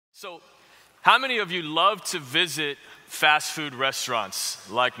So, how many of you love to visit fast food restaurants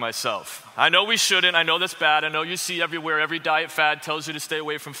like myself? I know we shouldn't. I know that's bad. I know you see everywhere, every diet fad tells you to stay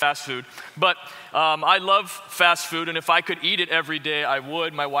away from fast food. But I love fast food, and if I could eat it every day, I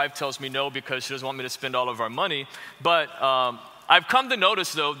would. My wife tells me no because she doesn't want me to spend all of our money. But I've come to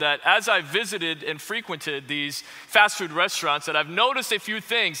notice, though, that as I've visited and frequented these fast food restaurants, that I've noticed a few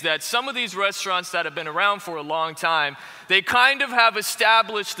things, that some of these restaurants that have been around for a long time, they kind of have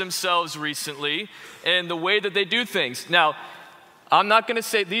established themselves recently in the way that they do things. Now, I'm not going to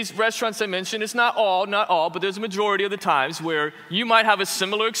say these restaurants I mentioned, it's not all, but there's a majority of the times where you might have a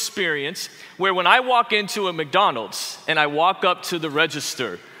similar experience where when I walk into a McDonald's and I walk up to the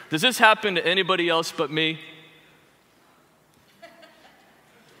register, does this happen to anybody else but me?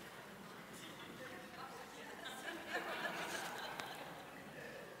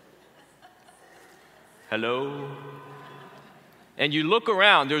 Hello? And you look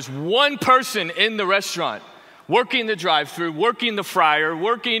around, there's one person in the restaurant working the drive-thru, working the fryer,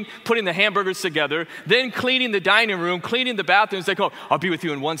 putting the hamburgers together, then cleaning the dining room, cleaning the bathrooms. Like, oh, I'll be with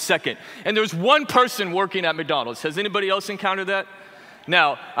you in 1 second. And there's one person working at McDonald's. Has anybody else encountered that?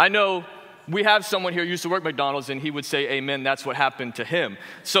 Now, I know we have someone here who used to work at McDonald's, and he would say, amen, that's what happened to him.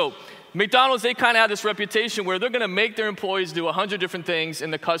 So McDonald's, they kind of have this reputation where they're going to make their employees do 100 different things,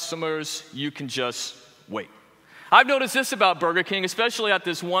 and the customers, you can just wait. I've noticed this about Burger King, especially at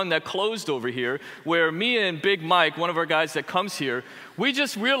this one that closed over here, where me and Big Mike, one of our guys that comes here, we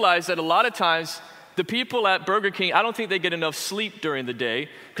just realized that a lot of times the people at Burger King, I don't think they get enough sleep during the day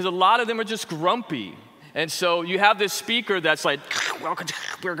because a lot of them are just grumpy. And so you have this speaker that's like, welcome to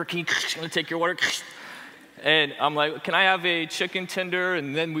Burger King, I'm going to take your order. And I'm like, can I have a chicken tender?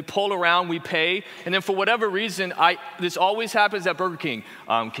 And then we pull around, we pay. And then for whatever reason, this always happens at Burger King.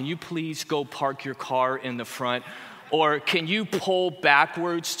 Can you please go park your car in the front? Or can you pull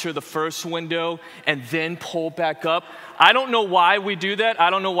backwards to the first window and then pull back up? I don't know why we do that.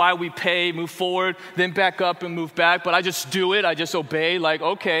 I don't know why we pay, move forward, then back up and move back. But I just do it. I just obey. Like,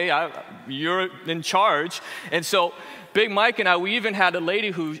 okay, you're in charge. And so Big Mike and I, we even had a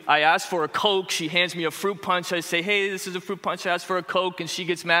lady who I asked for a Coke. She hands me a fruit punch. I say, hey, this is a fruit punch. I asked for a Coke, and she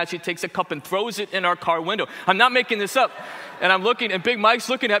gets mad. She takes a cup and throws it in our car window. I'm not making this up. And I'm looking, and Big Mike's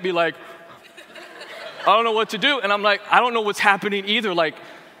looking at me like, I don't know what to do. And I'm like, I don't know what's happening either. Like,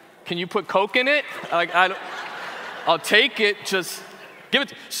 can you put Coke in it? Like, I'll take it. Just give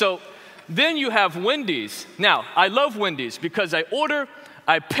it. So then you have Wendy's. Now, I love Wendy's because I order,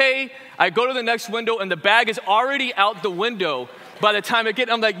 I pay, I go to the next window, and the bag is already out the window by the time I get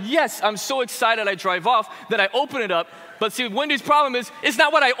it. I'm like, yes, I'm so excited. I drive off. Then I open it up. But see, Wendy's problem is, it's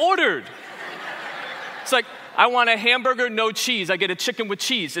not what I ordered. It's like, I want a hamburger, no cheese. I get a chicken with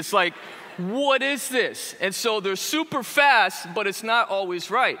cheese. It's like, what is this? And so they're super fast, but it's not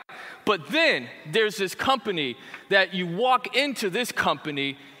always right. But then there's this company that you walk into this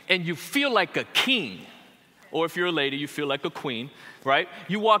company and you feel like a king. Or if you're a lady, you feel like a queen, right?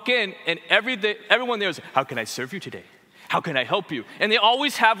 You walk in and everyone there is, how can I serve you today? How can I help you? And they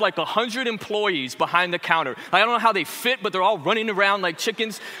always have like 100 employees behind the counter. I don't know how they fit, but they're all running around like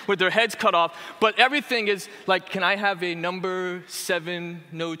chickens with their heads cut off. But everything is like, can I have a number 7,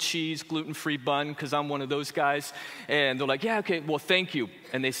 no cheese, gluten-free bun? Because I'm one of those guys. And they're like, yeah, okay, well, thank you.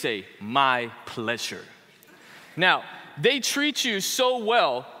 And they say, my pleasure. Now, they treat you so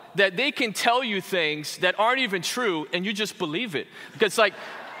well that they can tell you things that aren't even true, and you just believe it. Because like,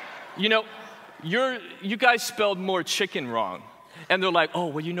 you know, you guys spelled more chicken wrong. And they're like, oh,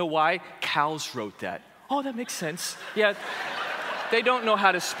 well, you know why? Cows wrote that. Oh, that makes sense. Yeah, they don't know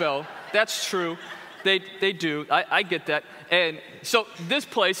how to spell. That's true. They do. I get that. And so this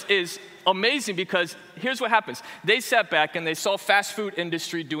place is amazing because here's what happens. They sat back and they saw fast food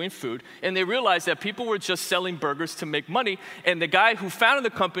industry doing food, and they realized that people were just selling burgers to make money. And the guy who founded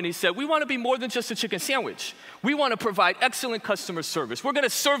the company said, we want to be more than just a chicken sandwich. We want to provide excellent customer service. We're going to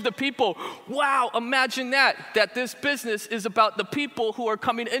serve the people. Wow, imagine that this business is about the people who are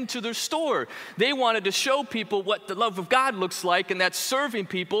coming into their store. They wanted to show people what the love of God looks like, and that's serving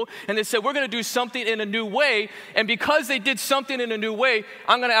people. And they said, we're going to do something in a new way. And because they did something in a new way,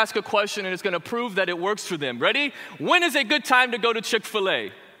 I'm going to ask a question, and it's going to prove that it works for them. Ready? When is a good time to go to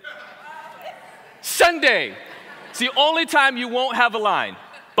Chick-fil-A? Sunday. It's the only time you won't have a line,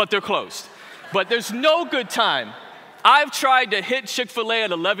 but they're closed. But there's no good time. I've tried to hit Chick-fil-A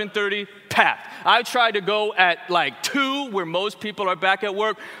at 11:30, packed. I've tried to go at like 2, where most people are back at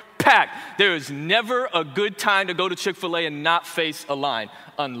work, packed. There is never a good time to go to Chick-fil-A and not face a line,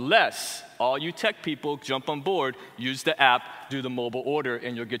 unless All you tech people, jump on board, use the app, do the mobile order,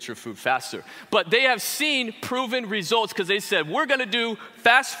 and you'll get your food faster. But they have seen proven results because they said, we're going to do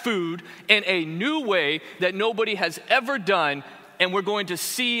fast food in a new way that nobody has ever done, and we're going to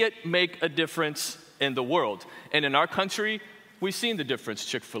see it make a difference in the world. And in our country, we've seen the difference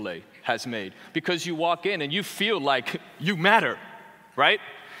Chick-fil-A has made, because you walk in and you feel like you matter, right?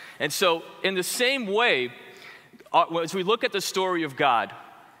 And so in the same way, as we look at the story of God,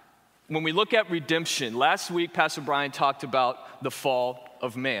 when we look at redemption, last week Pastor Brian talked about the fall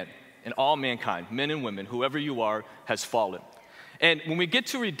of man, and all mankind, men and women, whoever you are, has fallen. And when we get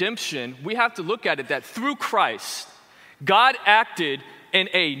to redemption, we have to look at it that through Christ, God acted in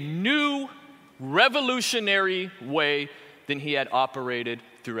a new, revolutionary way than he had operated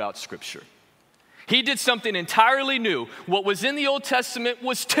throughout Scripture. He did something entirely new. What was in the Old Testament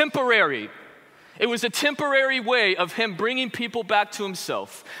was temporary. It was a temporary way of him bringing people back to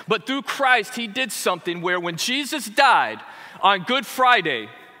himself. But through Christ, he did something where when Jesus died on Good Friday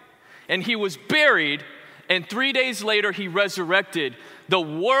and he was buried, and 3 days later he resurrected, the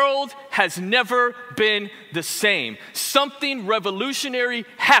world has never been the same. Something revolutionary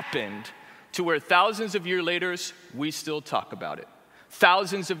happened to where thousands of years later, we still talk about it.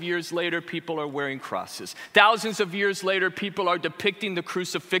 Thousands of years later, people are wearing crosses. Thousands of years later, people are depicting the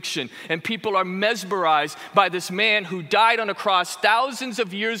crucifixion, and people are mesmerized by this man who died on a cross thousands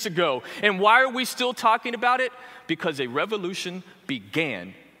of years ago. And why are we still talking about it? Because a revolution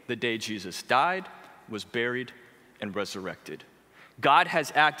began the day Jesus died, was buried, and resurrected. God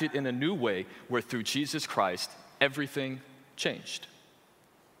has acted in a new way where through Jesus Christ, everything changed.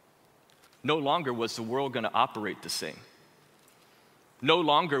 No longer was the world going to operate the same. No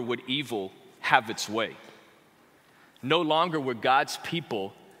longer would evil have its way. No longer would God's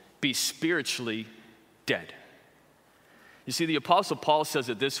people be spiritually dead. You see, the Apostle Paul says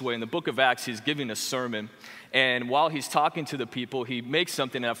it this way. In the book of Acts, he's giving a sermon, and while he's talking to the people, he makes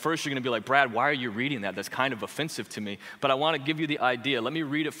something, and at first you're going to be like, Brad, why are you reading that? That's kind of offensive to me. But I want to give you the idea. Let me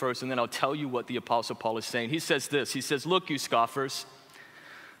read it first, and then I'll tell you what the Apostle Paul is saying. He says this. He says, look, you scoffers,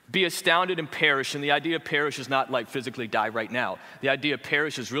 be astounded and perish. And the idea of perish is not like physically die right now. The idea of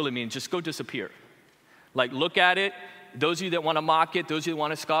perish is really mean just go disappear. Like look at it. Those of you that want to mock it, those of you that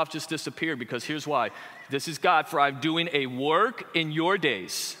want to scoff, just disappear, because here's why. This is God, for I'm doing a work in your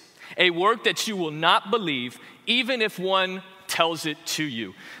days, a work that you will not believe, even if one tells it to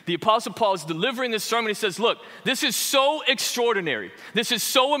you. The Apostle Paul is delivering this sermon. He says, look, this is so extraordinary. This is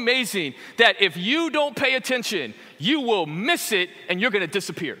so amazing that if you don't pay attention, you will miss it and you're going to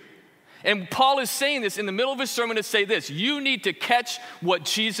disappear. And Paul is saying this in the middle of his sermon to say this: you need to catch what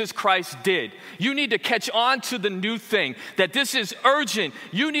Jesus Christ did. You need to catch on to the new thing, that this is urgent.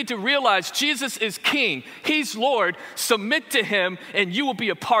 You need to realize Jesus is King. He's Lord. Submit to him and you will be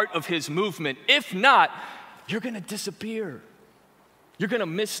a part of his movement. If not, you're going to disappear. You're going to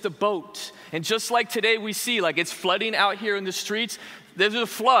miss the boat. And just like today we see, like it's flooding out here in the streets, there's a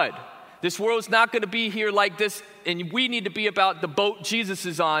flood. This world's not going to be here like this, and we need to be about the boat Jesus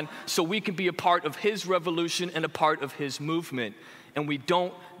is on so we can be a part of his revolution and a part of his movement. And we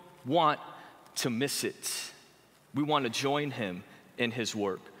don't want to miss it. We want to join him in his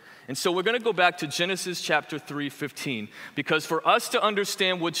work. And so we're going to go back to Genesis chapter 3:15, because for us to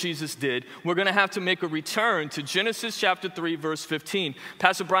understand what Jesus did, we're going to have to make a return to Genesis chapter 3, verse 15.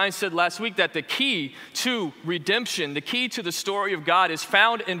 Pastor Brian said last week that the key to redemption, the key to the story of God, is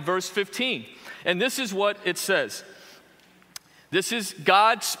found in verse 15. And this is what it says. This is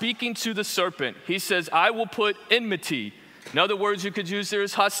God speaking to the serpent. He says, I will put enmity. In other words, you could use there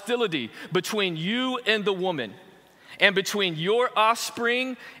is hostility between you and the woman, and between your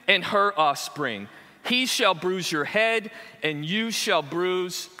offspring and her offspring. He shall bruise your head, and you shall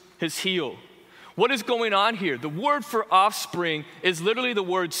bruise his heel. What is going on here? The word for offspring is literally the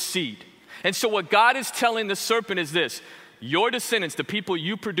word seed. And so what God is telling the serpent is this: your descendants, the people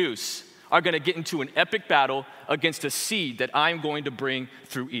you produce, are going to get into an epic battle against a seed that I'm going to bring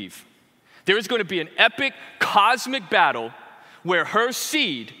through Eve. There is going to be an epic cosmic battle where her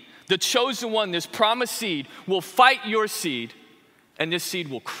seed, the chosen one, this promised seed, will fight your seed, and this seed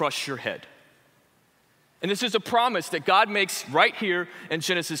will crush your head. And this is a promise that God makes right here in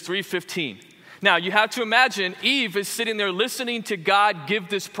Genesis 3:15. Now, you have to imagine Eve is sitting there listening to God give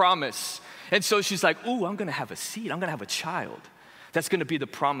this promise. And so she's like, ooh, I'm going to have a seed. I'm going to have a child. That's going to be the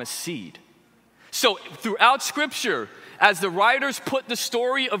promised seed. So throughout Scripture, as the writers put the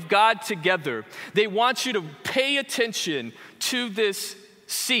story of God together, they want you to pay attention to this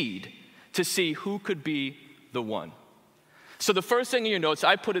seed to see who could be the one. So the first thing in your notes,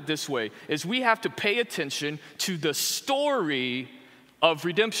 I put it this way, is we have to pay attention to the story of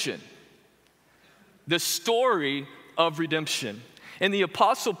redemption. the story of redemption. And the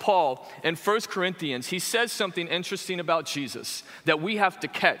Apostle Paul in 1 Corinthians, he says something interesting about Jesus that we have to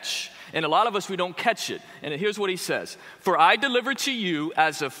catch. And a lot of us, we don't catch it. And here's what he says. For I delivered to you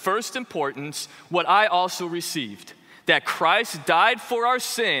as of first importance what I also received, that Christ died for our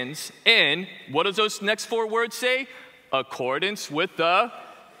sins in, what does those next four words say? Accordance with the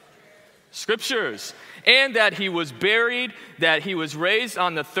Scriptures. And that he was buried, that he was raised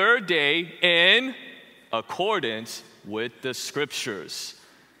on the third day in accordance with the Scriptures.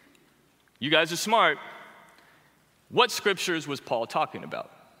 You guys are smart. What Scriptures was Paul talking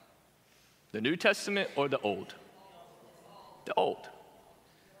about? The New Testament or the Old? The Old.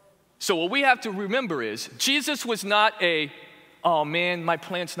 So what we have to remember is Jesus was not oh man, my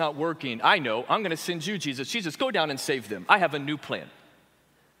plan's not working. I know, I'm going to send you, Jesus. Jesus, go down and save them. I have a new plan.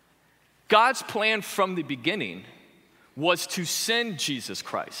 God's plan from the beginning was to send Jesus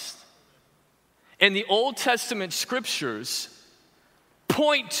Christ. And the Old Testament scriptures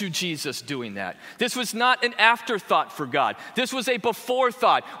point to Jesus doing that. This was not an afterthought for God. This was a before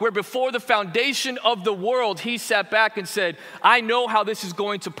thought, where before the foundation of the world, he sat back and said, I know how this is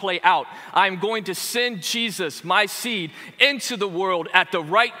going to play out. I'm going to send Jesus, my seed, into the world at the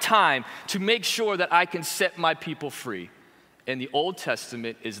right time to make sure that I can set my people free. And the Old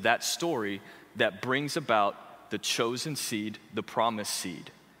Testament is that story that brings about the chosen seed, the promised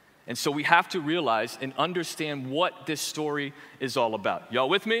seed. And so we have to realize and understand what this story is all about. Y'all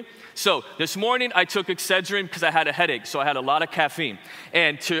with me? So this morning I took Excedrin because I had a headache, so I had a lot of caffeine.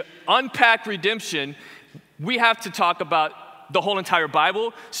 And to unpack redemption, we have to talk about the whole entire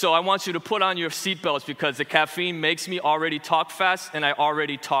Bible. So I want you to put on your seatbelts because the caffeine makes me already talk fast, and I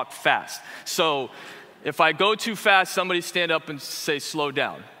already talk fast. So if I go too fast, somebody stand up and say, slow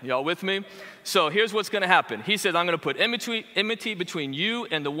down. Y'all with me? So here's what's going to happen. He says, I'm going to put enmity between you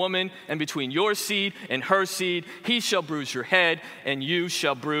and the woman, and between your seed and her seed. He shall bruise your head, and you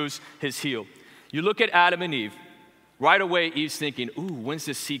shall bruise his heel. You look at Adam and Eve. Right away, Eve's thinking, ooh, when's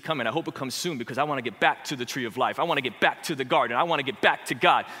this seed coming? I hope it comes soon because I want to get back to the tree of life. I want to get back to the garden. I want to get back to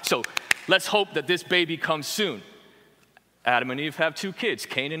God. So let's hope that this baby comes soon. Adam and Eve have two kids,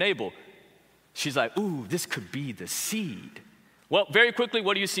 Cain and Abel. She's like, ooh, this could be the seed. Well, very quickly,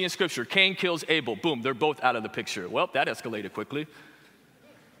 what do you see in Scripture? Cain kills Abel. Boom, they're both out of the picture. Well, that escalated quickly.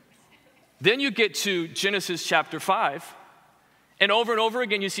 Then you get to Genesis chapter 5. And over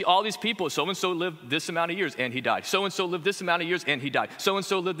again, you see all these people. So-and-so lived this amount of years, and he died. So-and-so lived this amount of years, and he died.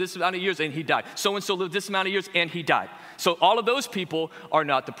 So-and-so lived this amount of years, and he died. So-and-so lived this amount of years, and he died. So all of those people are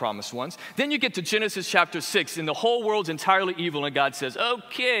not the promised ones. Then you get to Genesis chapter 6, and the whole world's entirely evil, and God says,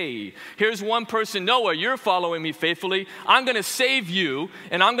 okay, here's one person, Noah, you're following me faithfully. I'm going to save you,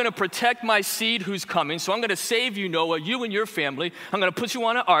 and I'm going to protect my seed who's coming. So I'm going to save you, Noah, you and your family. I'm going to put you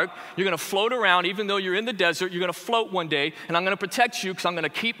on an ark. You're going to float around, even though you're in the desert. You're going to float one day, and I'm going to protect you because I'm going to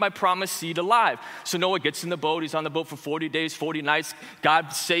keep my promised seed alive. So Noah gets in the boat. He's on the boat for 40 days, 40 nights.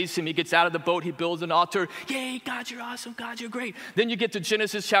 God saves him. He gets out of the boat. He builds an altar. Yay, God, you're awesome. God, you're great. Then you get to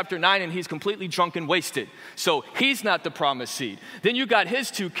Genesis chapter 9, and he's completely drunk and wasted. So he's not the promised seed. Then you got his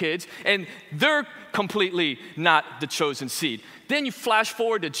two kids, and they're completely not the chosen seed. Then you flash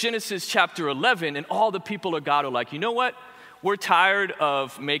forward to Genesis chapter 11, and all the people of God are like, you know what? We're tired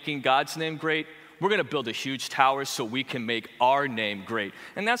of making God's name great. We're going to build a huge tower so we can make our name great.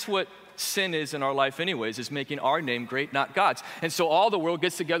 And that's what sin is in our life anyways, is making our name great, not God's. And so all the world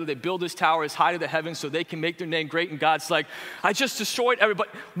gets together, they build this tower as high to the heavens so they can make their name great, and God's like, I just destroyed everybody.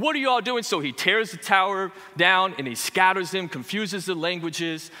 What are you all doing? So he tears the tower down, and he scatters them, confuses the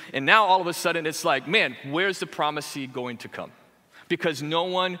languages, and now all of a sudden it's like, man, where's the promised seed going to come? Because no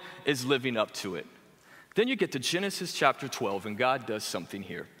one is living up to it. Then you get to Genesis chapter 12, and God does something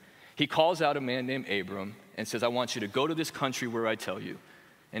here. He calls out a man named Abram and says, I want you to go to this country where I tell you.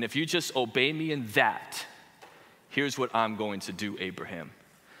 And if you just obey me in that, here's what I'm going to do, Abraham.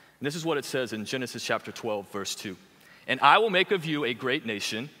 And this is what it says in Genesis chapter 12, verse 2. And I will make of you a great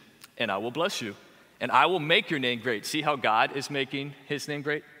nation, and I will bless you. And I will make your name great. See how God is making his name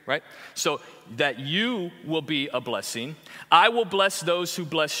great, right? So that you will be a blessing. I will bless those who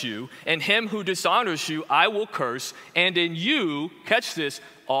bless you, and him who dishonors you I will curse. And in you, catch this,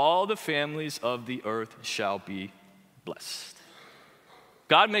 all the families of the earth shall be blessed.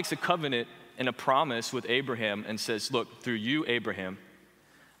 God makes a covenant and a promise with Abraham and says, look, through you, Abraham,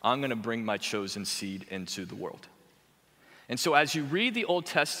 I'm going to bring my chosen seed into the world. And so as you read the Old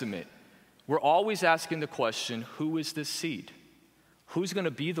Testament, we're always asking the question, who is this seed? Who's going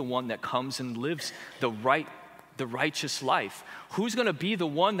to be the one that comes and lives the righteous life? Who's going to be the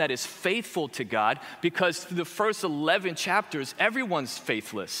one that is faithful to God? Because through the first 11 chapters, everyone's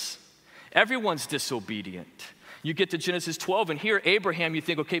faithless. Everyone's disobedient. You get to Genesis 12, and here Abraham, you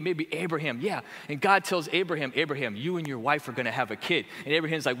think, okay, maybe Abraham, yeah. And God tells Abraham, Abraham, you and your wife are going to have a kid. And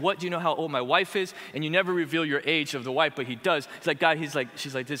Abraham's like, what? Do you know how old my wife is? And you never reveal your age of the wife, but he does. He's like, God,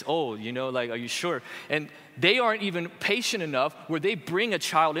 she's like this old, like, are you sure? And they aren't even patient enough where they bring a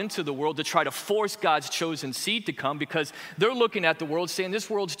child into the world to try to force God's chosen seed to come, because they're looking at the world saying, this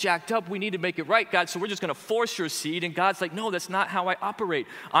world's jacked up. We need to make it right, God, so we're just going to force your seed. And God's like, no, that's not how I operate.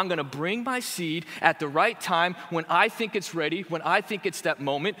 I'm going to bring my seed at the right time when I think it's ready, when I think it's that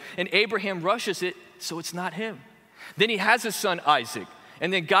moment. And Abraham rushes it, so it's not him. Then he has a son, Isaac.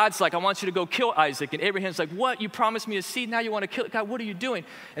 And then God's like, I want you to go kill Isaac. And Abraham's like, what? You promised me a seed, now you want to kill it? God, what are you doing?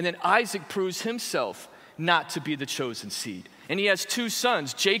 And then Isaac proves himself not to be the chosen seed. And he has two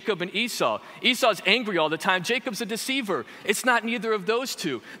sons, Jacob and Esau. Esau's angry all the time. Jacob's a deceiver. It's not neither of those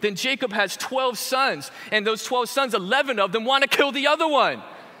two. Then Jacob has 12 sons, and those 12 sons, 11 of them want to kill the other one.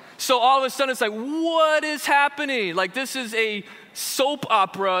 So all of a sudden it's like, what is happening? Like, this is a soap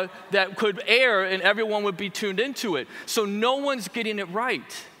opera that could air and everyone would be tuned into it. So no one's getting it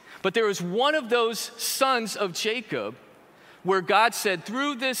right. But there is one of those sons of Jacob where God said,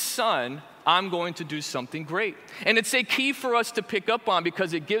 through this son, I'm going to do something great. And it's a key for us to pick up on,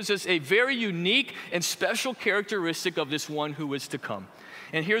 because it gives us a very unique and special characteristic of this one who is to come.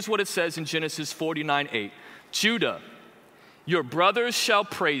 And here's what it says in Genesis 49:8. Judah, your brothers shall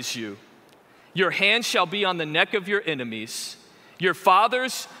praise you. Your hand shall be on the neck of your enemies. Your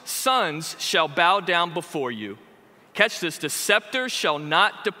father's sons shall bow down before you. Catch this. The scepter shall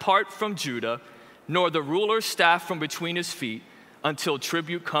not depart from Judah, nor the ruler's staff from between his feet, until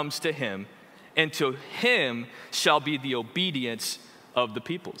tribute comes to him, and to him shall be the obedience of the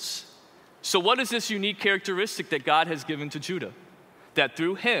peoples. So what is this unique characteristic that God has given to Judah? That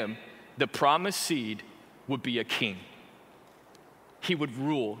through him, the promised seed would be a king. He would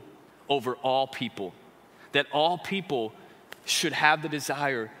rule over all people. That all people should have the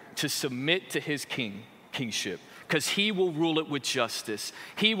desire to submit to his kingship. Because he will rule it with justice.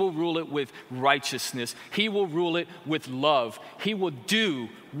 He will rule it with righteousness. He will rule it with love. He will do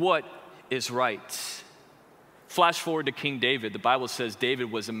what is right. Flash forward to King David. The Bible says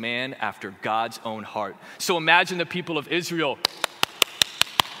David was a man after God's own heart. So imagine the people of Israel.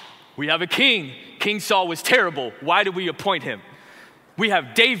 We have a king. King Saul was terrible. Why did we appoint him? We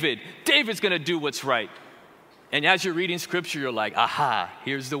have David. David's going to do what's right. And as you're reading scripture, you're like, aha,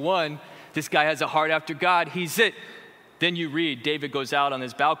 here's the one. This guy has a heart after God. He's it. Then you read, David goes out on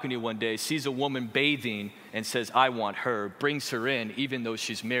his balcony one day, sees a woman bathing, and says, I want her, brings her in, even though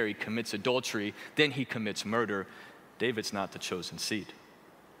she's married, commits adultery. Then he commits murder. David's not the chosen seed.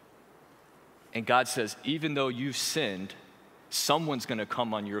 And God says, even though you've sinned, someone's going to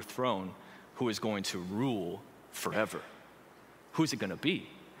come on your throne who is going to rule forever. Who's it going to be?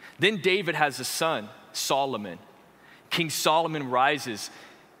 Then David has a son, Solomon. King Solomon rises.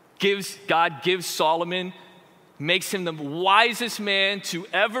 God gives Solomon, makes him the wisest man to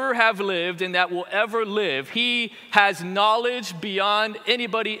ever have lived and that will ever live. He has knowledge beyond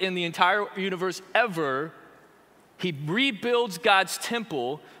anybody in the entire universe ever. He rebuilds God's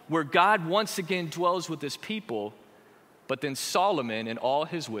temple where God once again dwells with his people. But then Solomon, in all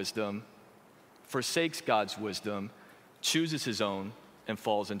his wisdom, forsakes God's wisdom, chooses his own, and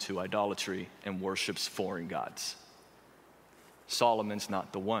falls into idolatry and worships foreign gods. Solomon's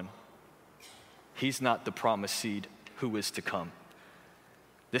not the one. He's not the promised seed who is to come.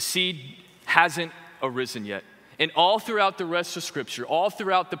 The seed hasn't arisen yet. And all throughout the rest of Scripture, all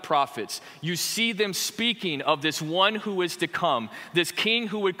throughout the prophets, you see them speaking of this one who is to come, this king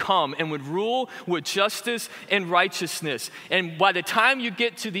who would come and would rule with justice and righteousness. And by the time you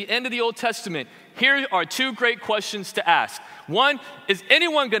get to the end of the Old Testament, here are two great questions to ask. One, is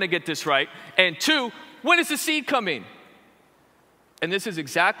anyone going to get this right? And two, when is the seed coming? And this is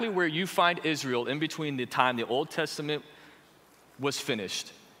exactly where you find Israel in between the time the Old Testament was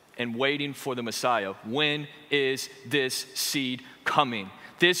finished and waiting for the Messiah. When is this seed coming?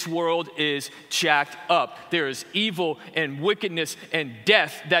 This world is jacked up. There is evil and wickedness and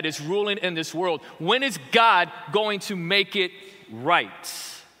death that is ruling in this world. When is God going to make it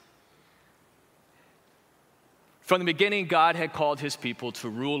right? From the beginning, God had called his people to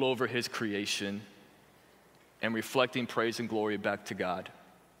rule over his creation and reflecting praise and glory back to God.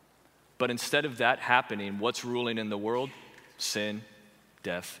 But instead of that happening, what's ruling in the world? Sin,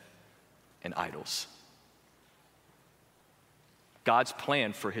 death, and idols. God's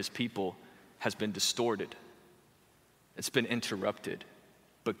plan for his people has been distorted. It's been interrupted.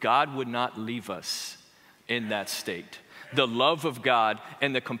 But God would not leave us in that state. the love of God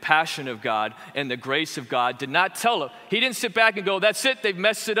and the compassion of God and the grace of God did not tell him. He didn't sit back and go, that's it, they've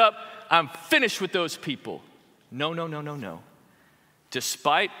messed it up. I'm finished with those people. No, no, no, no, no.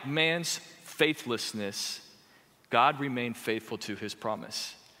 Despite man's faithlessness, God remained faithful to his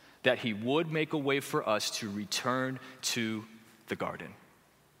promise that he would make a way for us to return to the garden.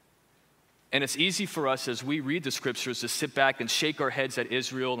 And it's easy for us as we read the scriptures to sit back and shake our heads at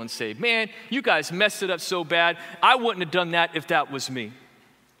Israel and say, man, you guys messed it up so bad. I wouldn't have done that if that was me.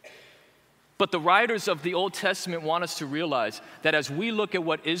 But the writers of the Old Testament want us to realize that as we look at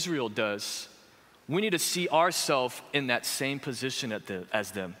what Israel does, we need to see ourselves in that same position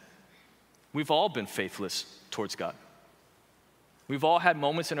as them. We've all been faithless towards God. We've all had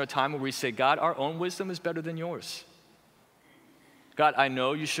moments in our time where we say, God, our own wisdom is better than yours. God, I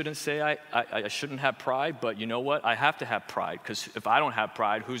know you shouldn't say I shouldn't have pride, but you know what? I have to have pride, because if I don't have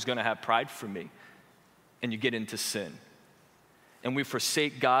pride, who's going to have pride for me? And you get into sin. And we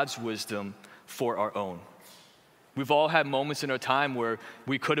forsake God's wisdom for our own. We've all had moments in our time where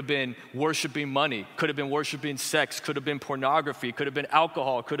we could have been worshiping money, could have been worshiping sex, could have been pornography, could have been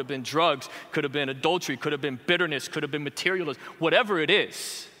alcohol, could have been drugs, could have been adultery, could have been bitterness, could have been materialism, whatever it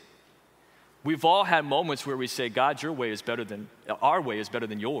is. We've all had moments where we say, God, our way is better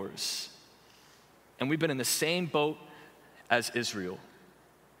than yours. And we've been in the same boat as Israel.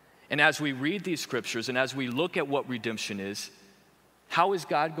 And as we read these scriptures and as we look at what redemption is, how is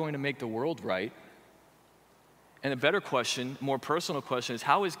God going to make the world right? And a better question, more personal question, is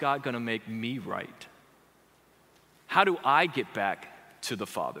how is God going to make me right? How do I get back to the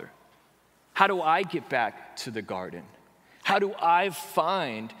Father? How do I get back to the garden? How do I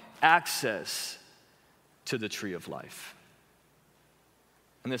find access to the tree of life?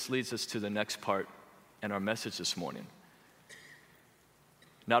 And this leads us to the next part in our message this morning.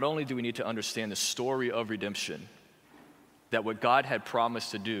 Not only do we need to understand the story of redemption, that what God had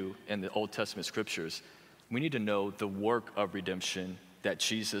promised to do in the Old Testament scriptures, we need to know the work of redemption that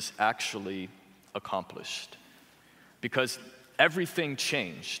Jesus actually accomplished. Because everything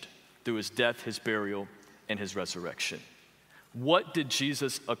changed through his death, his burial, and his resurrection. What did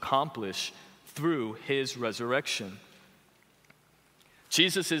Jesus accomplish through his resurrection?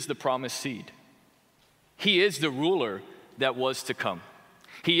 Jesus is the promised seed. He is the ruler that was to come.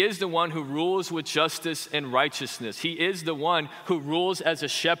 He is the one who rules with justice and righteousness. He is the one who rules as a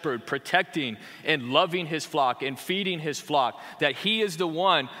shepherd, protecting and loving his flock and feeding his flock. That he is the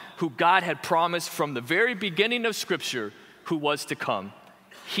one who God had promised from the very beginning of Scripture who was to come.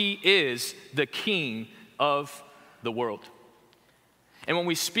 He is the King of the world. And when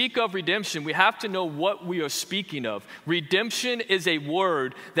we speak of redemption, we have to know what we are speaking of. Redemption is a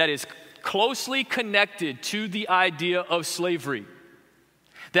word that is closely connected to the idea of slavery.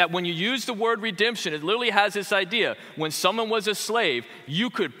 That when you use the word redemption, it literally has this idea. When someone was a slave, you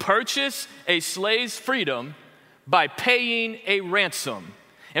could purchase a slave's freedom by paying a ransom.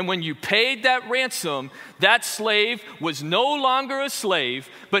 And when you paid that ransom, that slave was no longer a slave,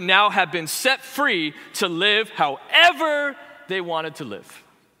 but now had been set free to live however they wanted to live.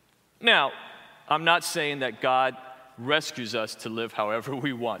 Now, I'm not saying that God rescues us to live however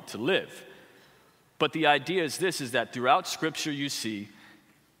we want to live. But the idea is this, is that throughout Scripture you see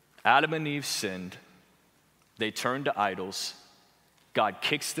Adam and Eve sinned, they turned to idols, God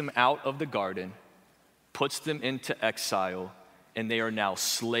kicks them out of the garden, puts them into exile, and they are now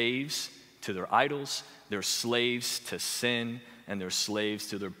slaves to their idols, they're slaves to sin, and they're slaves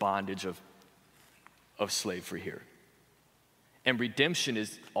to their bondage of slavery here. And redemption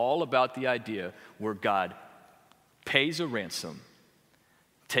is all about the idea where God pays a ransom,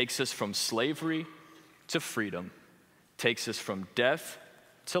 takes us from slavery to freedom, takes us from death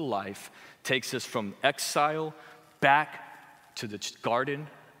to life, takes us from exile back to the garden,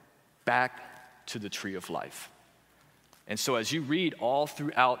 back to the tree of life. And so as you read all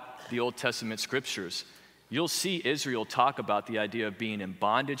throughout the Old Testament scriptures, you'll see Israel talk about the idea of being in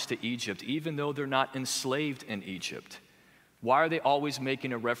bondage to Egypt, even though they're not enslaved in Egypt. Why are they always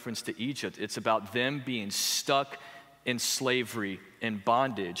making a reference to Egypt? It's about them being stuck in slavery, in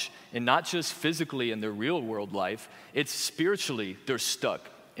bondage, and not just physically in their real world life, it's spiritually they're stuck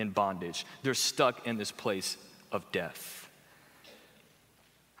in bondage. They're stuck in this place of death.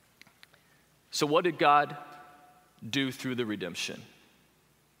 So what did God do through the redemption?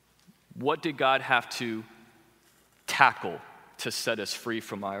 What did God have to tackle to set us free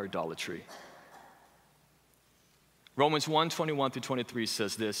from our idolatry? Romans 1:21-23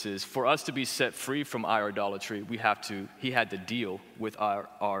 says this is, for us to be set free from our idolatry, he had to deal with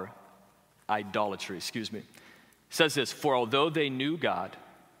our idolatry, It says this, for although they knew God,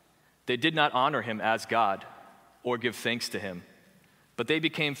 they did not honor him as God, or give thanks to him. But they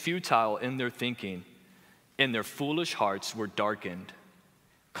became futile in their thinking, and their foolish hearts were darkened.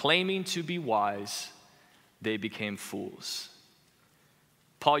 Claiming to be wise, they became fools.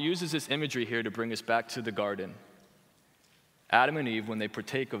 Paul uses this imagery here to bring us back to the garden. Adam and Eve, when they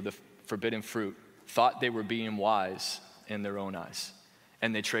partake of the forbidden fruit, thought they were being wise in their own eyes.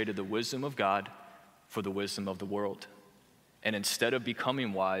 And they traded the wisdom of God for the wisdom of the world. And instead of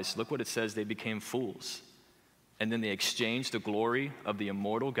becoming wise, look what it says, they became fools. And then they exchanged the glory of the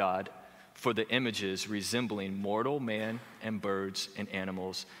immortal God for the images resembling mortal man and birds and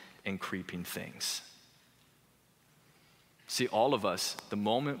animals and creeping things. See, all of us, the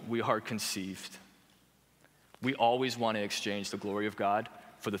moment we are conceived, we always want to exchange the glory of God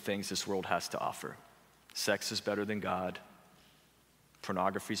for the things this world has to offer. Sex is better than God.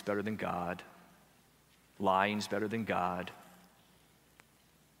 Pornography is better than God. Lying is better than God.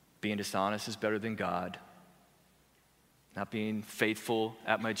 Being dishonest is better than God. Not being faithful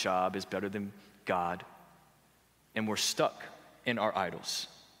at my job is better than God. And we're stuck in our idols.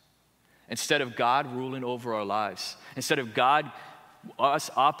 Instead of God ruling over our lives, instead of God, us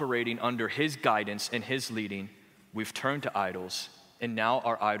operating under his guidance and his leading, we've turned to idols, and now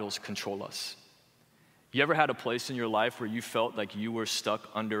our idols control us. You ever had a place in your life where you felt like you were stuck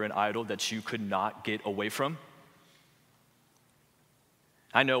under an idol that you could not get away from?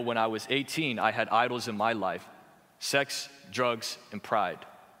 I know when I was 18, I had idols in my life: sex, drugs, and pride,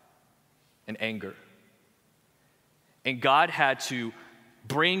 and anger. And God had to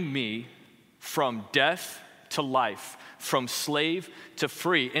bring me from death to life, from slave to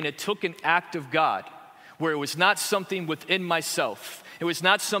free. And it took an act of God where it was not something within myself. It was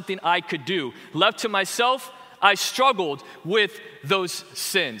not something I could do. Left to myself, I struggled with those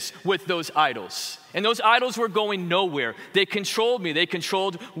sins, with those idols. And those idols were going nowhere. They controlled me. They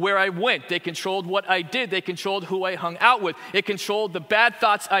controlled where I went. They controlled what I did. They controlled who I hung out with. It controlled the bad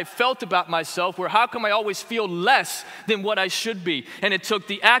thoughts I felt about myself, where how come I always feel less than what I should be? And it took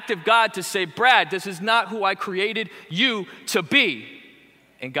the act of God to say, Brad, this is not who I created you to be.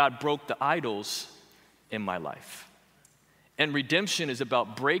 And God broke the idols in my life. And redemption is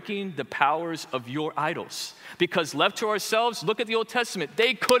about breaking the powers of your idols. Because left to ourselves, look at the Old Testament.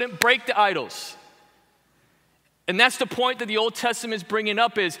 They couldn't break the idols. And that's the point that the Old Testament is bringing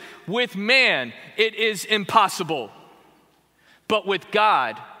up, is with man, it is impossible. But with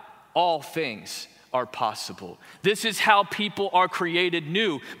God, all things are possible. This is how people are created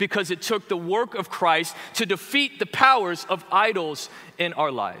new, because it took the work of Christ to defeat the powers of idols in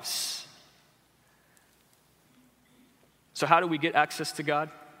our lives. So how do we get access to God?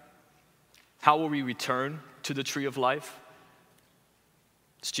 How will we return to the tree of life?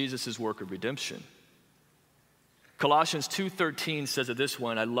 It's Jesus' work of redemption. Colossians 2:13 says it this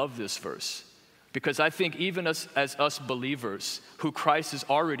way, and I love this verse, because I think even as us believers who Christ has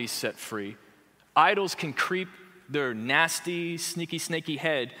already set free, idols can creep their nasty, sneaky, snaky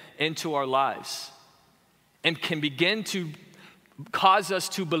head into our lives and can begin to cause us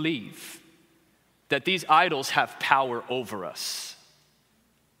to believe that these idols have power over us.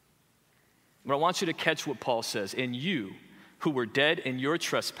 But I want you to catch what Paul says. And you, who were dead in your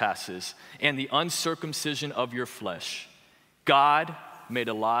trespasses and the uncircumcision of your flesh, God made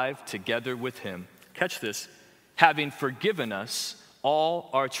alive together with him. Catch this. Having forgiven us all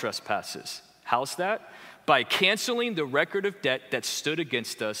our trespasses. How's that? By canceling the record of debt that stood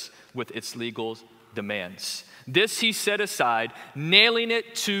against us with its legal demands. This he set aside, nailing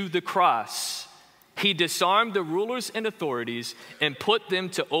it to the cross. He disarmed the rulers and authorities and put them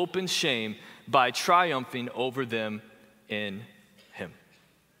to open shame by triumphing over them in him.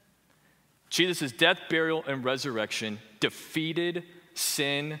 Jesus' death, burial, and resurrection defeated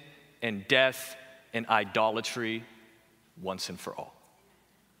sin and death and idolatry once and for all.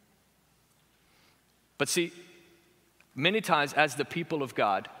 But see, many times as the people of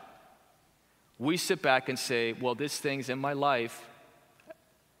God, we sit back and say, well, this thing's in my life.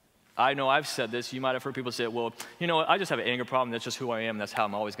 I know I've said this. You might have heard people say, well, you know what? I just have an anger problem. That's just who I am. That's how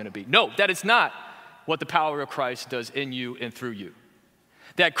I'm always going to be. No, that is not what the power of Christ does in you and through you.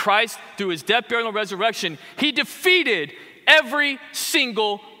 That Christ, through his death, burial, and resurrection, he defeated every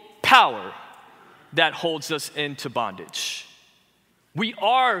single power that holds us into bondage. We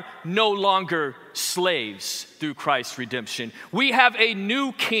are no longer slaves through Christ's redemption. We have a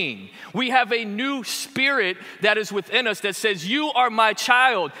new king. We have a new spirit that is within us that says, you are my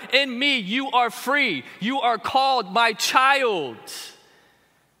child. In me, you are free. You are called my child.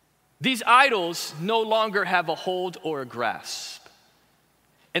 These idols no longer have a hold or a grasp.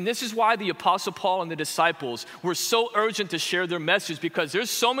 And this is why the Apostle Paul and the disciples were so urgent to share their message, because there's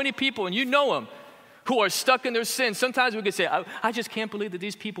so many people, and you know them, who are stuck in their sin. Sometimes we could say, I just can't believe that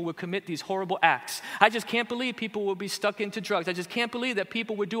these people would commit these horrible acts. I just can't believe people would be stuck into drugs. I just can't believe that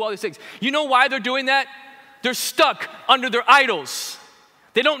people would do all these things. You know why they're doing that? They're stuck under their idols.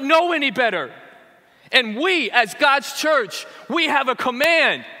 They don't know any better. And we, as God's church, we have a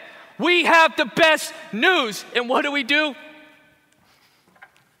command. We have the best news. And what do?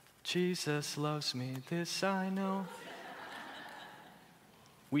 Jesus loves me, this I know.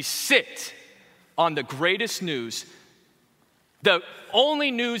 We sit on the greatest news, the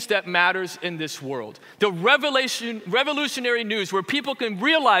only news that matters in this world, the revolutionary news where people can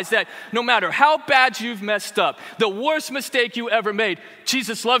realize that no matter how bad you've messed up, the worst mistake you ever made,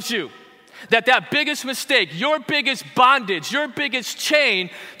 Jesus loves you. That biggest mistake, your biggest bondage, your biggest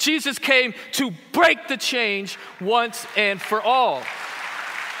chain, Jesus came to break the chains once and for all.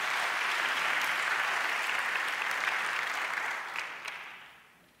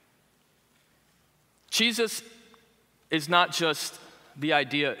 Jesus is not just the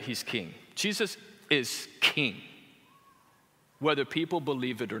idea he's king. Jesus is king, whether people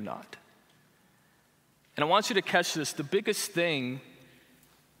believe it or not. And I want you to catch this. The biggest thing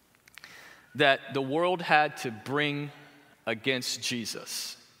that the world had to bring against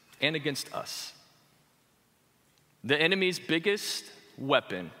Jesus and against us, the enemy's biggest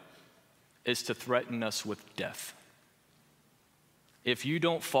weapon is to threaten us with death. If you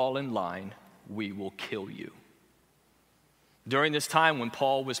don't fall in line, we will kill you. During this time when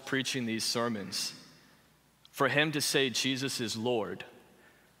Paul was preaching these sermons, for him to say Jesus is Lord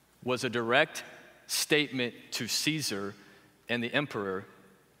was a direct statement to Caesar and the emperor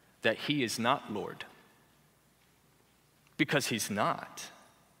that he is not Lord. Because he's not.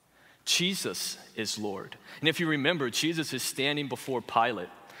 Jesus is Lord. And if you remember, Jesus is standing before Pilate,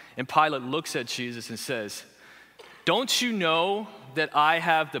 and Pilate looks at Jesus and says, "Don't you know that I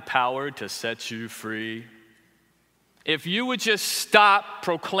have the power to set you free? If you would just stop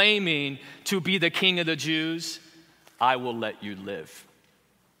proclaiming to be the king of the Jews, I will let you live.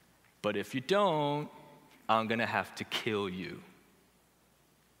 But if you don't, I'm going to have to kill you."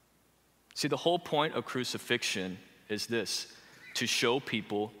 See, the whole point of crucifixion is this: to show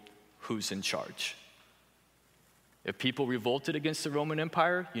people who's in charge. If people revolted against the Roman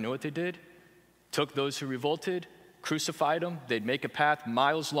Empire, you know what they did? Took those who revolted, crucified them. They'd make a path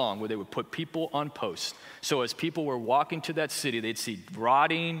miles long where they would put people on posts. So as people were walking to that city, they'd see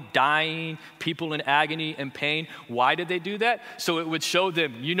rotting, dying, people in agony and pain. Why did they do that? So it would show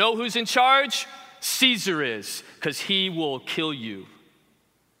them, you know who's in charge? Caesar is, because he will kill you.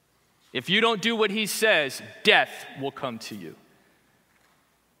 If you don't do what he says, death will come to you.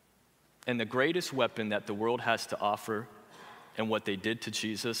 And the greatest weapon that the world has to offer, and what they did to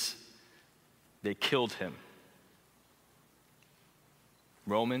Jesus, they killed him.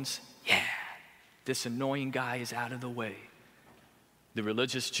 Romans, yeah, this annoying guy is out of the way. The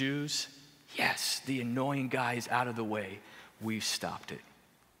religious Jews, yes, the annoying guy is out of the way. We've stopped it.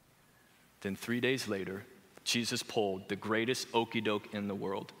 Then 3 days later, Jesus pulled the greatest okie doke in the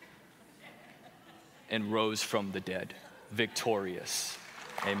world and rose from the dead, victorious.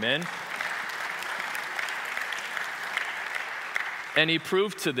 Amen? And he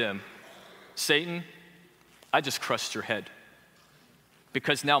proved to them, Satan, I just crushed your head.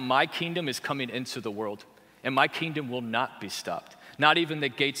 Because now my kingdom is coming into the world, and my kingdom will not be stopped. Not even the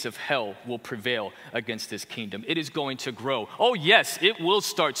gates of hell will prevail against this kingdom. It is going to grow. Oh yes, it will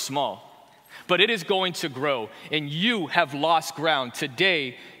start small, but it is going to grow, and you have lost ground.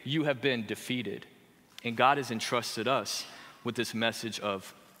 Today, you have been defeated. And God has entrusted us with this message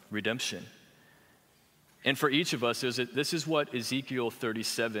of redemption. And for each of us, this is what Ezekiel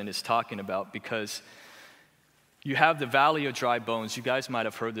 37 is talking about, because you have the valley of dry bones. You guys might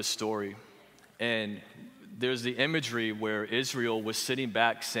have heard this story. And there's the imagery where Israel was sitting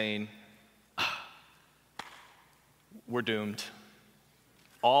back saying, we're doomed.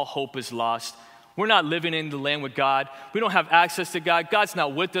 All hope is lost. We're not living in the land with God. We don't have access to God. God's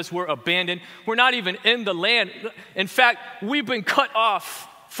not with us. We're abandoned. We're not even in the land. In fact, we've been cut off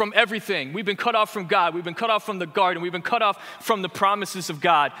from everything. We've been cut off from God. We've been cut off from the garden. We've been cut off from the promises of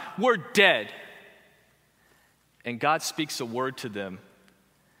God. We're dead. And God speaks a word to them.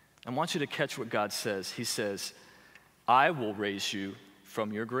 I want you to catch what God says. He says, I will raise you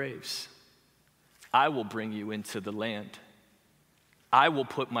from your graves. I will bring you into the land. I will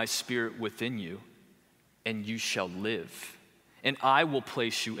put my spirit within you, and you shall live. And I will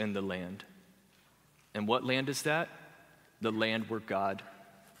place you in the land. And what land is that? The land where God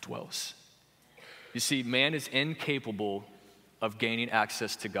dwells. You see, man is incapable of gaining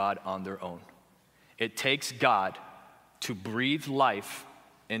access to God on their own. It takes God to breathe life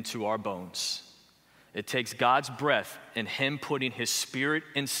into our bones, It takes God's breath and him putting his Spirit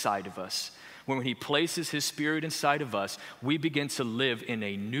inside of us. When he places his Spirit inside of us, we begin to live in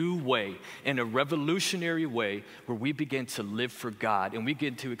a new way, in a revolutionary way, where we begin to live for God and we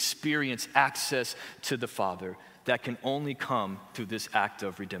get to experience access to the Father that can only come through this act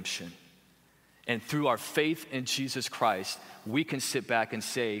of redemption. And through our faith in Jesus Christ, we can sit back and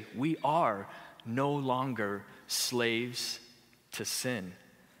say, we are no longer slaves to sin.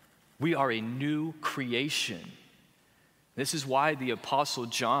 We are a new creation. This is why the Apostle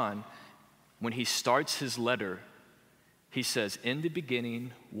John, when he starts his letter, he says, in the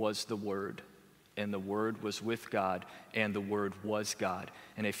beginning was the Word, and the Word was with God, and the Word was God.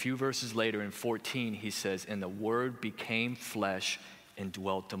 And a few verses later in 14, he says, and the Word became flesh and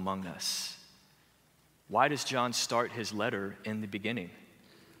dwelt among us. Why does John start his letter in the beginning?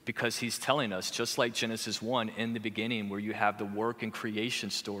 Because he's telling us, just like Genesis 1, in the beginning, where you have the work and creation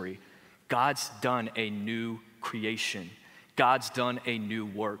story, God's done a new creation. God's done a new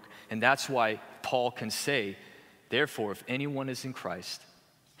work. And that's why Paul can say, therefore, if anyone is in Christ,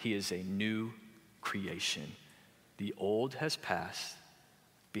 he is a new creation. The old has passed.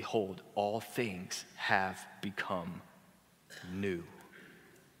 Behold, all things have become new.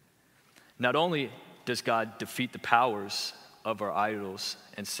 Not only does God defeat the powers of our idols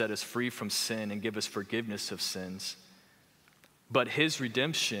and set us free from sin and give us forgiveness of sins, but his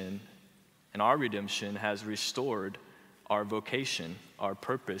redemption and our redemption has restored our vocation, our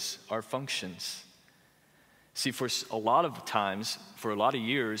purpose, our functions. See, for a lot of times, for a lot of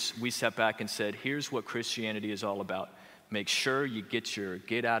years, we sat back and said, here's what Christianity is all about. Make sure you get your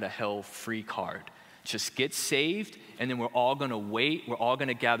get out of hell free card. Just get saved, and then we're all going to wait. We're all going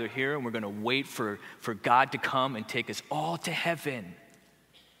to gather here, and we're going to wait for God to come and take us all to heaven.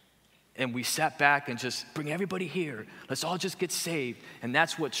 And we sat back and just bring everybody here. Let's all just get saved. And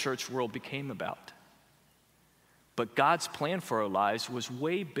that's what church world became about. But God's plan for our lives was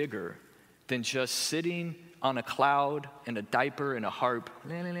way bigger than just sitting on a cloud in a diaper and a harp.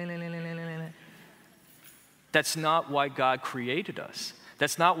 That's not why God created us.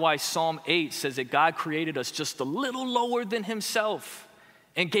 That's not why Psalm 8 says that God created us just a little lower than himself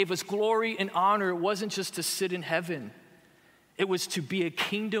and gave us glory and honor. It wasn't just to sit in heaven. It was to be a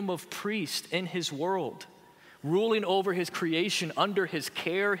kingdom of priests in his world, ruling over his creation under his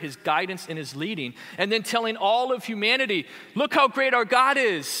care, his guidance, and his leading, and then telling all of humanity, look how great our God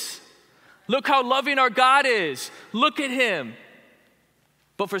is. Look how loving our God is. Look at him.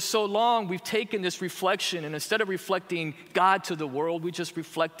 But for so long, we've taken this reflection, and instead of reflecting God to the world, we just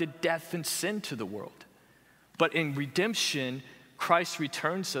reflected death and sin to the world. But in redemption, Christ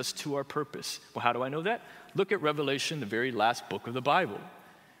returns us to our purpose. Well, how do I know that? Look at Revelation, the very last book of the Bible.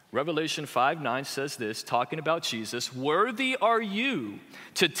 Revelation 5:9 says this, talking about Jesus, worthy are you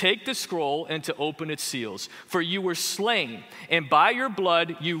to take the scroll and to open its seals, for you were slain, and by your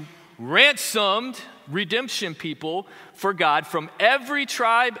blood you ransomed redemption people for God from every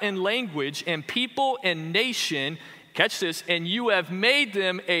tribe and language and people and nation. Catch this, and you have made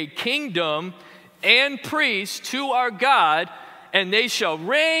them a kingdom and priests to our God, and they shall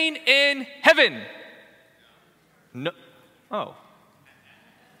reign in heaven. No, oh.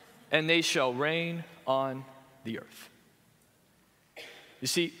 And they shall reign on the earth. You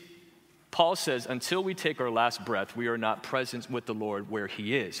see, Paul says, until we take our last breath, we are not present with the Lord where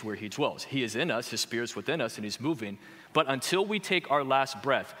he is, where he dwells. He is in us, his Spirit's within us, and he's moving. But until we take our last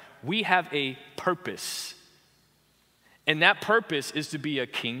breath, we have a purpose. And that purpose is to be a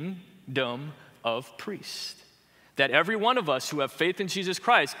kingdom of priests. That every one of us who have faith in Jesus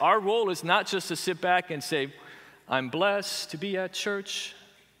Christ, our role is not just to sit back and say, I'm blessed to be at church,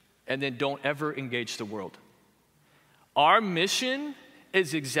 and then don't ever engage the world. Our mission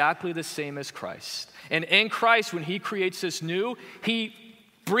is exactly the same as Christ. And in Christ, when he creates us new, he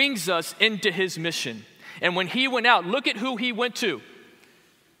brings us into his mission. And when he went out, look at who he went to.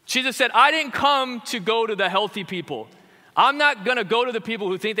 Jesus said, I didn't come to go to the healthy people. I'm not going to go to the people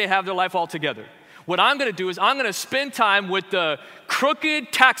who think they have their life all together. What I'm going to do is I'm going to spend time with the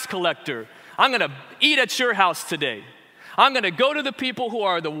crooked tax collector. I'm going to eat at your house today. I'm going to go to the people who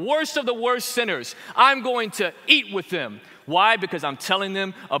are the worst of the worst sinners. I'm going to eat with them. Why? Because I'm telling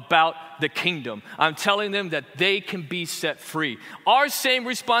them about the kingdom. I'm telling them that they can be set free. Our same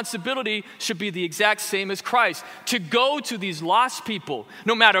responsibility should be the exact same as Christ, to go to these lost people,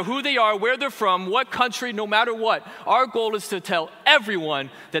 no matter who they are, where they're from, what country, no matter what. Our goal is to tell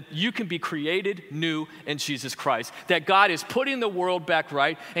everyone that you can be created new in Jesus Christ, that God is putting the world back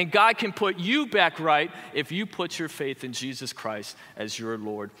right, and God can put you back right if you put your faith in Jesus Christ as your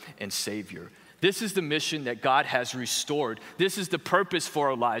Lord and Savior. This is the mission that God has restored. This is the purpose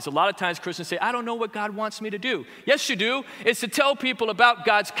for our lives. A lot of times Christians say, I don't know what God wants me to do. Yes, you do. It's to tell people about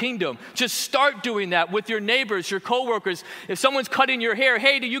God's kingdom. Just start doing that with your neighbors, your coworkers. If someone's cutting your hair,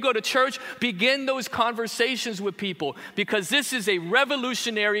 hey, do you go to church? Begin those conversations with people, because this is a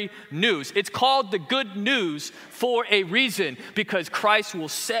revolutionary news. It's called the good news for a reason, because Christ will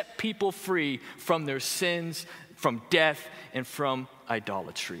set people free from their sins, from death, and from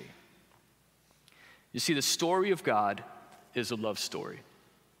idolatry. You see, the story of God is a love story.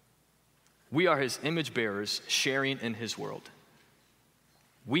 We are his image bearers sharing in his world.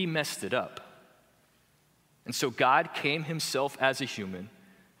 We messed it up. And so God came himself as a human,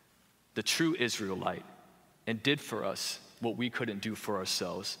 the true Israelite, and did for us what we couldn't do for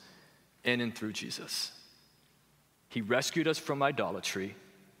ourselves in and through Jesus. He rescued us from idolatry,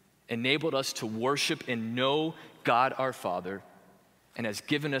 enabled us to worship and know God our Father, and has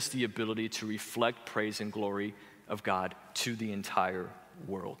given us the ability to reflect praise and glory of God to the entire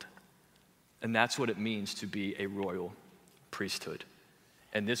world. And that's what it means to be a royal priesthood.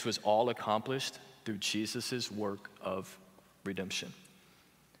 And this was all accomplished through Jesus' work of redemption.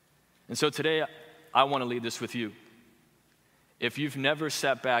 And so today, I want to leave this with you. If you've never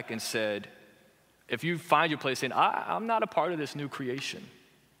sat back and said, if you find your place saying, I'm not a part of this new creation.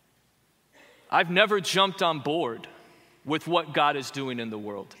 I've never jumped on board with what God is doing in the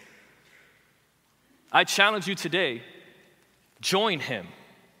world. I challenge you today, join him.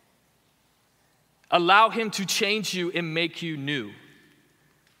 Allow him to change you and make you new.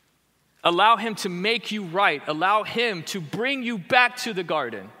 Allow him to make you right. Allow him to bring you back to the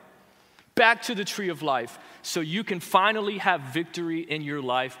garden, back to the tree of life, so you can finally have victory in your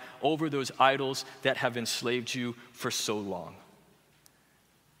life over those idols that have enslaved you for so long.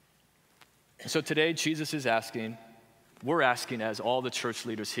 So today, Jesus is asking, we're asking as all the church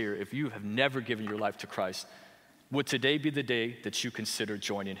leaders here, if you have never given your life to Christ, would today be the day that you consider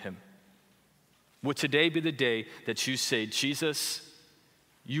joining him? Would today be the day that you say, Jesus,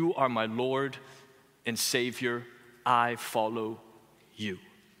 you are my Lord and Savior, I follow you?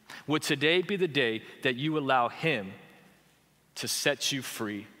 Would today be the day that you allow him to set you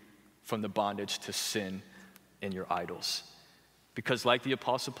free from the bondage to sin and your idols? Because like the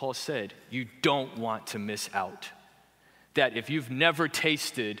Apostle Paul said, you don't want to miss out. That if you've never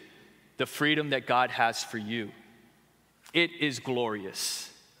tasted the freedom that God has for you, it is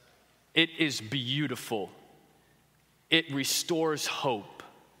glorious. It is beautiful. It restores hope.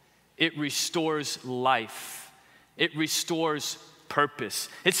 It restores life. It restores purpose.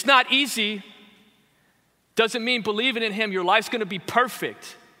 It's not easy. Doesn't mean believing in him, your life's going to be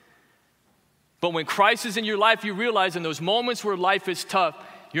perfect. But when Christ is in your life, you realize in those moments where life is tough,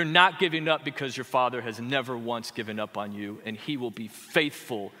 you're not giving up, because your Father has never once given up on you, and he will be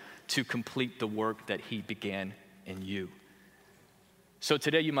faithful to complete the work that he began in you. So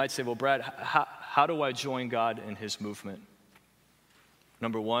today you might say, well, Brad, how do I join God in his movement?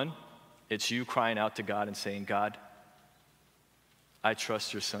 Number one, it's you crying out to God and saying, God, I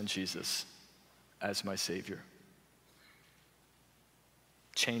trust your son Jesus as my Savior.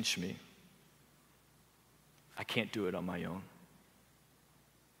 Change me. I can't do it on my own.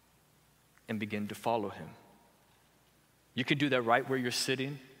 And begin to follow him. You can do that right where you're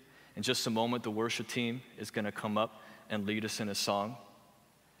sitting. In just a moment, the worship team is going to come up and lead us in a song.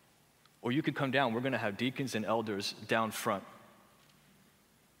 Or you can come down. We're going to have deacons and elders down front.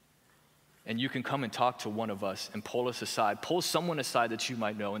 And you can come and talk to one of us and pull us aside. Pull someone aside that you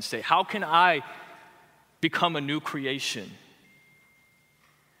might know and say, how can I become a new creation?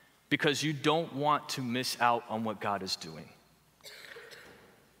 Because you don't want to miss out on what God is doing.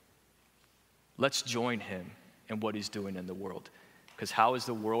 Let's join him in what he's doing in the world. Because how is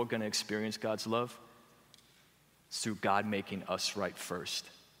the world going to experience God's love? It's through God making us right first,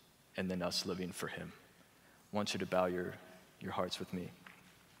 and then us living for him. I want you to bow your hearts with me.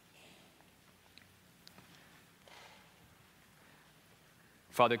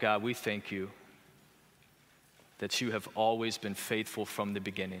 Father God, we thank you that you have always been faithful from the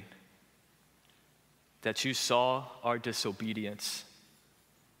beginning, that you saw our disobedience.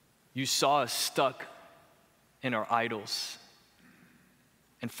 You saw us stuck in our idols.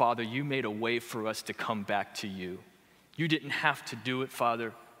 And Father, you made a way for us to come back to you. You didn't have to do it,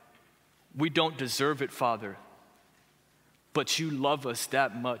 Father. We don't deserve it, Father. But you love us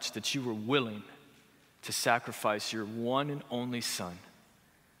that much that you were willing to sacrifice your one and only Son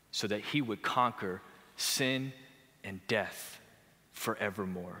so that he would conquer sin and death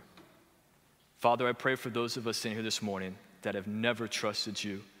forevermore. Father, I pray for those of us in here this morning that have never trusted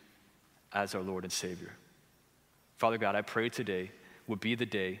you as our Lord and Savior. Father God, I pray today, would be the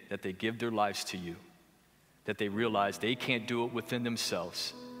day that they give their lives to you, that they realize they can't do it within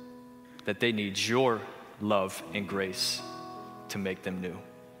themselves, that they need your love and grace to make them new.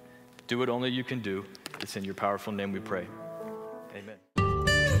 Do what only you can do. It's in your powerful name we pray. Amen.